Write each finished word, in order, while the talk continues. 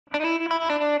Hello,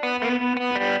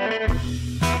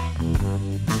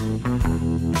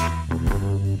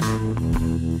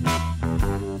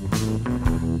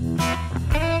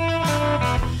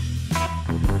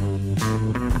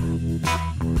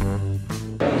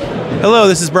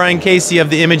 this is Brian Casey of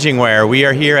the Imaging Wire. We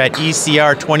are here at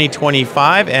ECR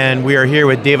 2025, and we are here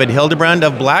with David Hilderbrand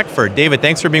of Blackford. David,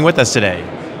 thanks for being with us today.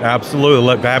 Absolutely.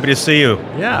 Look, happy to see you.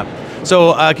 Yeah.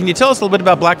 So can you tell us a little bit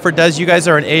about Blackford does? You guys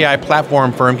are an AI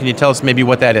platform firm. Can you tell us maybe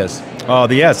what that is?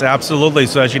 Yes, absolutely.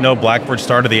 So as you know, Blackford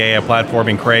started the AI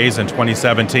platforming craze in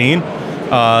 2017.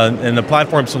 And the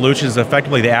platform solution is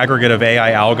effectively the aggregate of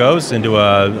AI algos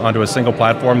onto a single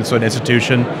platform, so an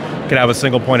institution can have a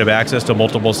single point of access to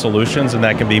multiple solutions, and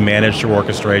that can be managed through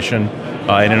orchestration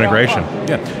and integration.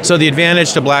 Yeah. So the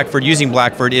advantage to Blackford, using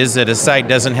Blackford, is that a site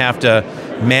doesn't have to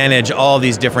manage all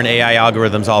these different AI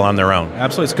algorithms all on their own.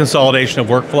 Absolutely, it's a consolidation of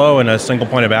workflow and a single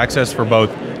point of access for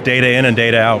both data in and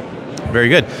data out. Very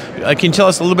good. Can you tell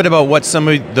us a little bit about what some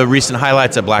of the recent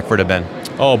highlights at Blackford have been?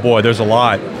 Oh boy, there's a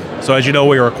lot. So as you know,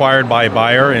 we were acquired by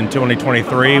Bayer in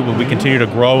 2023. We continue to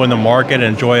grow in the market and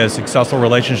enjoy a successful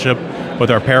relationship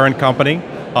with our parent company.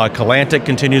 Calantic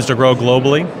continues to grow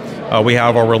globally. We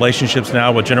have our relationships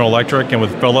now with General Electric and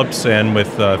with Philips and with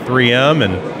 3M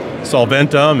and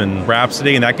Solventum and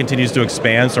Rhapsody, and that continues to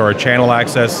expand. So our channel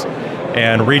access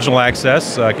and regional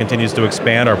access continues to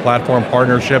expand. Our platform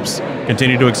partnerships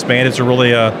continue to expand. It's we're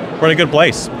in a good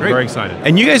place. Great. Very excited.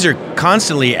 And you guys are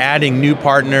constantly adding new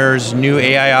partners, new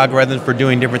AI algorithms for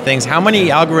doing different things. How many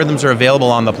algorithms are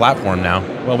available on the platform now?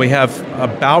 Well, we have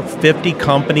about 50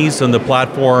 companies in the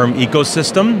platform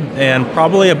ecosystem and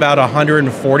probably about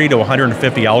 140 to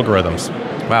 150 algorithms.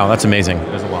 Wow, that's amazing.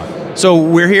 There's a lot. So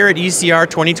we're here at ECR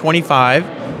 2025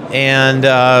 and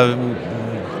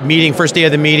first day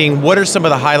of the meeting. What are some of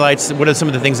the highlights? What are some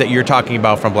of the things that you're talking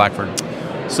about from Blackford?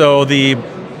 So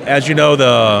as you know,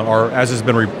 as has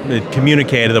been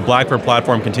communicated, the Blackford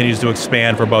platform continues to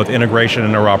expand for both integration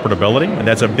and interoperability, and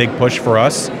that's a big push for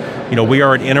us. You know, we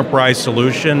are an enterprise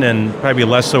solution and probably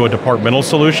less so a departmental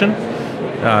solution.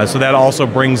 So that also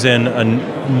brings in a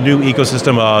new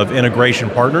ecosystem of integration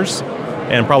partners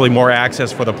and probably more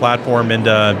access for the platform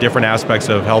into different aspects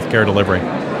of healthcare delivery.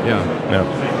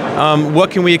 Yeah.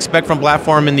 What can we expect from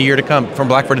Blackford in the year to come?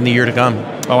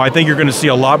 Oh, I think you're going to see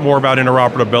a lot more about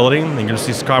interoperability. You're going to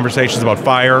see some conversations about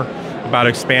FHIR, about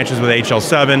expansions with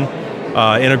HL7,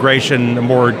 integration,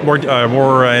 more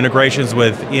integrations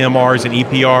with EMRs and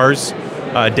EPRs,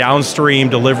 downstream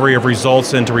delivery of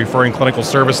results into referring clinical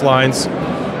service lines,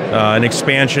 an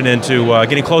expansion into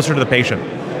getting closer to the patient,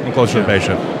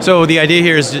 So the idea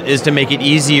here is to make it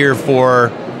easier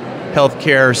for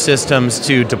healthcare systems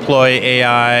to deploy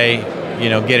AI,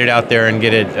 get it out there and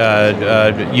get it,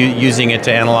 using it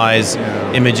to analyze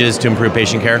images to improve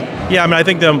patient care? Yeah, I mean, I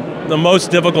think the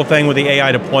most difficult thing with the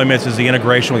AI deployments is the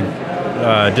integration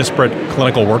with disparate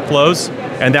clinical workflows,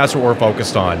 and that's what we're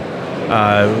focused on,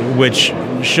 which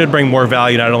should bring more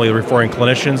value not only to referring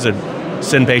clinicians that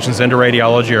send patients into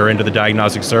radiology or into the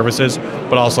diagnostic services,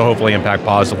 but also hopefully impact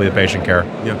positively the patient care.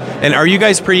 Yeah. And are you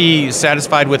guys pretty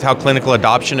satisfied with how clinical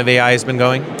adoption of AI has been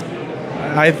going?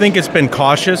 I think it's been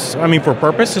cautious. I mean, for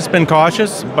purpose, it's been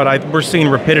cautious, but we're seeing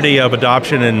rapidity of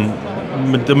adoption in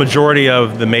the majority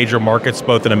of the major markets,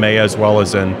 both in EMEA as well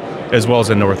as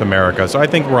in North America. So I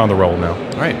think we're on the roll now.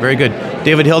 All right, very good.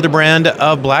 David Hilderbrand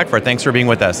of Blackford, thanks for being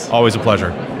with us. Always a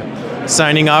pleasure.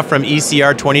 Signing off from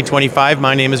ECR 2025,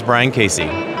 my name is Brian Casey.